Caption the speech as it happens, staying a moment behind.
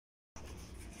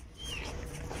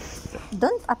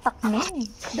Don't attack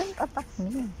me. Don't attack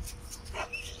me.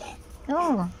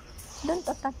 No. Don't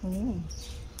attack me.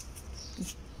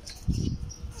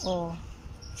 Oh.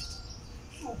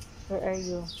 Where are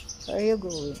you? Where are you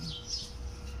going?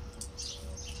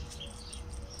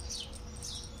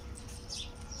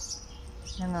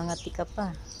 Nangangati ka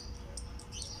pa.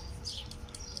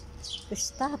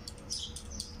 Stop.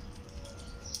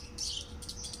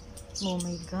 Oh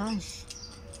my gosh.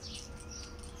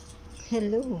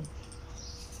 Hello.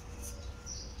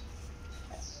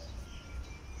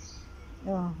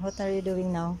 Oh, what are you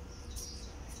doing now?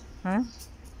 Huh?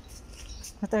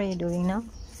 What are you doing now?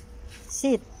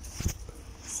 Sit.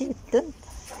 Sit. Don't.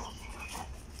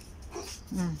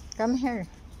 Come here.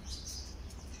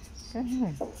 Come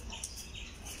here.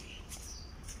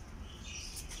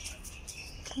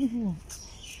 Come here.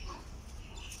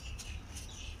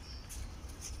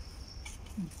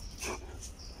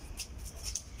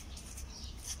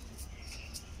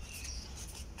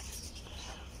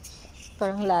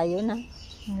 Parang layo na.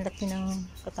 Ang laki ng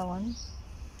katawan.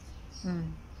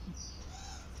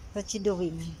 What you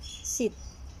doing? Sit.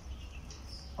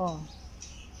 Oh.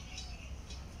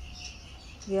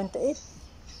 You want to eat?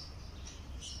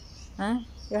 Huh?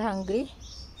 You're hungry?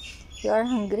 You are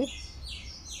hungry?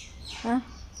 Huh?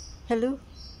 Hello?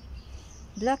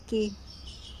 Blackie.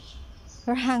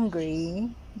 You're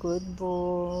hungry? Good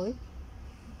boy.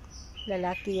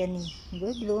 Lalaki yan eh.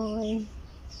 Good boy.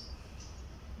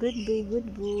 Good boy,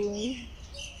 good boy.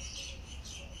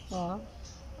 Oh.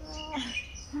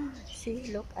 See,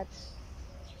 look at.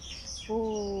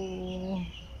 Oh.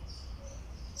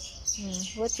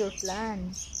 What's your plan?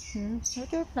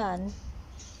 What's your plan?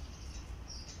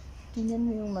 Tingnan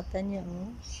mo yung mata niya,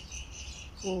 oh.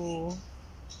 Oh.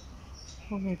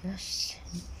 Oh my gosh.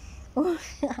 Oh,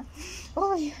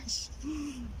 oh my gosh.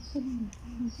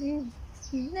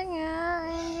 Tingnan nga.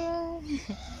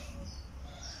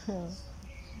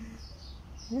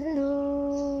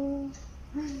 Hello.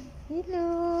 Hello.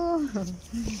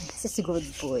 This is good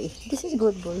boy. This is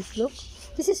good boy. Look.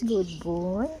 This is good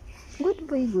boy. Good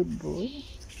boy, good boy.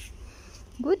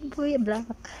 Good boy,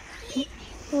 black.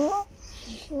 Oh.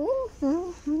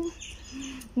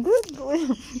 Good boy.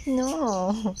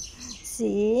 No.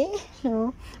 See?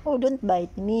 Oh, don't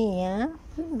bite me, huh?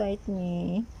 Don't bite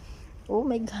me. Oh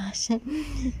my gosh.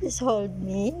 Just hold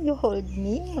me. You hold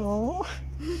me. Oh.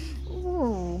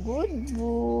 Oh, good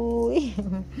boy.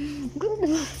 Good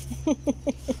boy.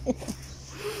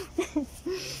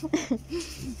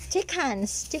 Shake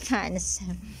hands. Shake hands.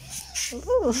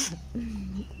 Ooh.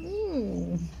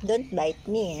 Don't bite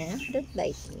me, huh? Don't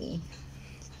bite me.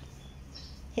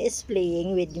 He's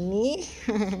playing with me.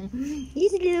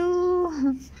 Hello.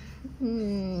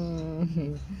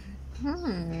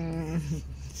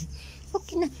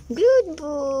 Okay na. Good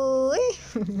boy.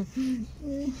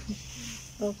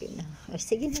 Okay na. Oh,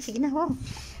 sige na, sige na. Oh.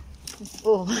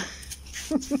 Oh.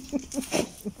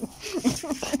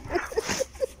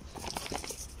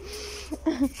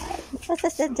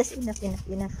 Just enough.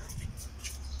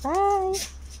 Bye.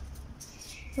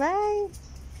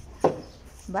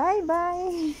 Bye.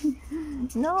 Bye.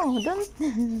 No, don't.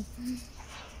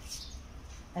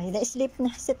 Ay, na-sleep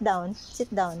na. Sit down.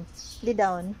 Lay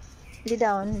down.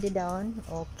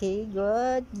 Okay,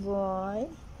 good boy.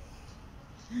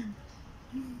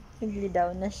 Lay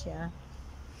down na siya.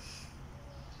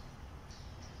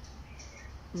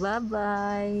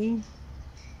 Bye-bye.